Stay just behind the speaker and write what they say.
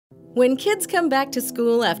When kids come back to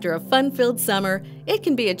school after a fun-filled summer, it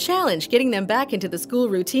can be a challenge getting them back into the school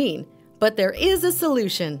routine. But there is a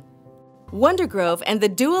solution. WonderGrove and the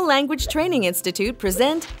Dual Language Training Institute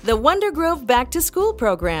present the WonderGrove Back to School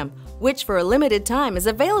program, which for a limited time is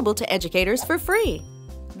available to educators for free.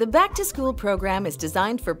 The Back to School program is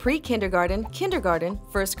designed for pre-kindergarten, kindergarten,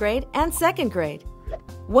 first grade, and second grade.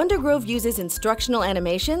 WonderGrove uses instructional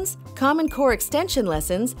animations, Common Core extension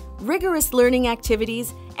lessons, rigorous learning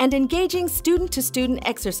activities, and engaging student-to-student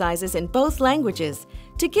exercises in both languages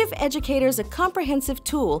to give educators a comprehensive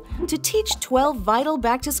tool to teach 12 vital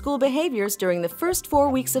back-to-school behaviors during the first 4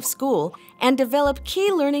 weeks of school and develop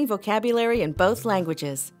key learning vocabulary in both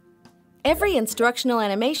languages. Every instructional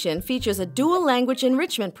animation features a dual language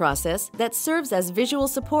enrichment process that serves as visual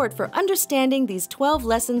support for understanding these 12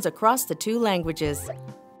 lessons across the 2 languages.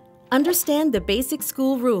 Understand the basic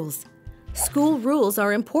school rules. School rules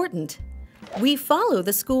are important. We follow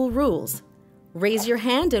the school rules. Raise your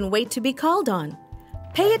hand and wait to be called on.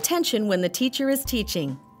 Pay attention when the teacher is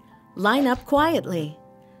teaching. Line up quietly.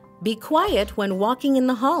 Be quiet when walking in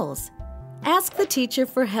the halls. Ask the teacher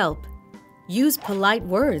for help. Use polite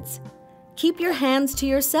words. Keep your hands to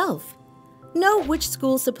yourself. Know which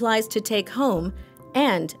school supplies to take home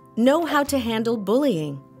and know how to handle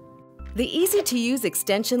bullying. The easy-to-use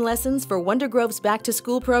extension lessons for WonderGrove's Back to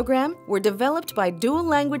School program were developed by dual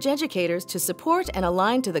language educators to support and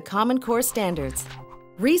align to the Common Core standards.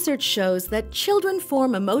 Research shows that children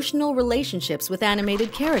form emotional relationships with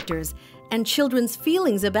animated characters, and children's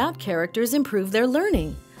feelings about characters improve their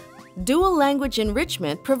learning. Dual language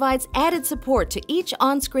enrichment provides added support to each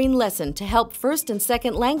on-screen lesson to help first and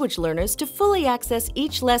second language learners to fully access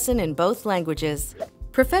each lesson in both languages.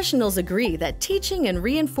 Professionals agree that teaching and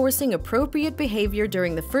reinforcing appropriate behavior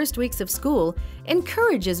during the first weeks of school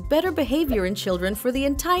encourages better behavior in children for the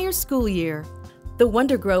entire school year. The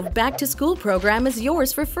WonderGrove Back to School program is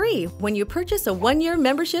yours for free when you purchase a 1-year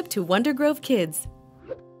membership to WonderGrove Kids.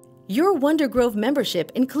 Your WonderGrove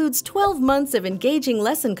membership includes 12 months of engaging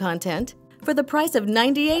lesson content for the price of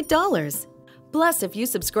 $98. Plus, if you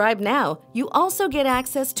subscribe now, you also get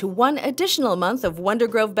access to 1 additional month of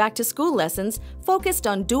WonderGrove Back to School lessons focused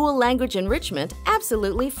on dual language enrichment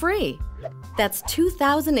absolutely free. That's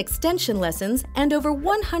 2,000 extension lessons and over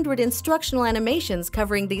 100 instructional animations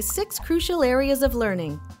covering these 6 crucial areas of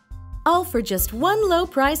learning. All for just one low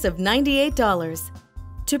price of $98.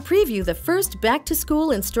 To preview the first Back to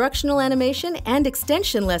School instructional animation and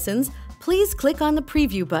extension lessons, please click on the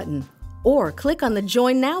Preview button or click on the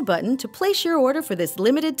Join Now button to place your order for this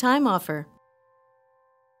limited time offer.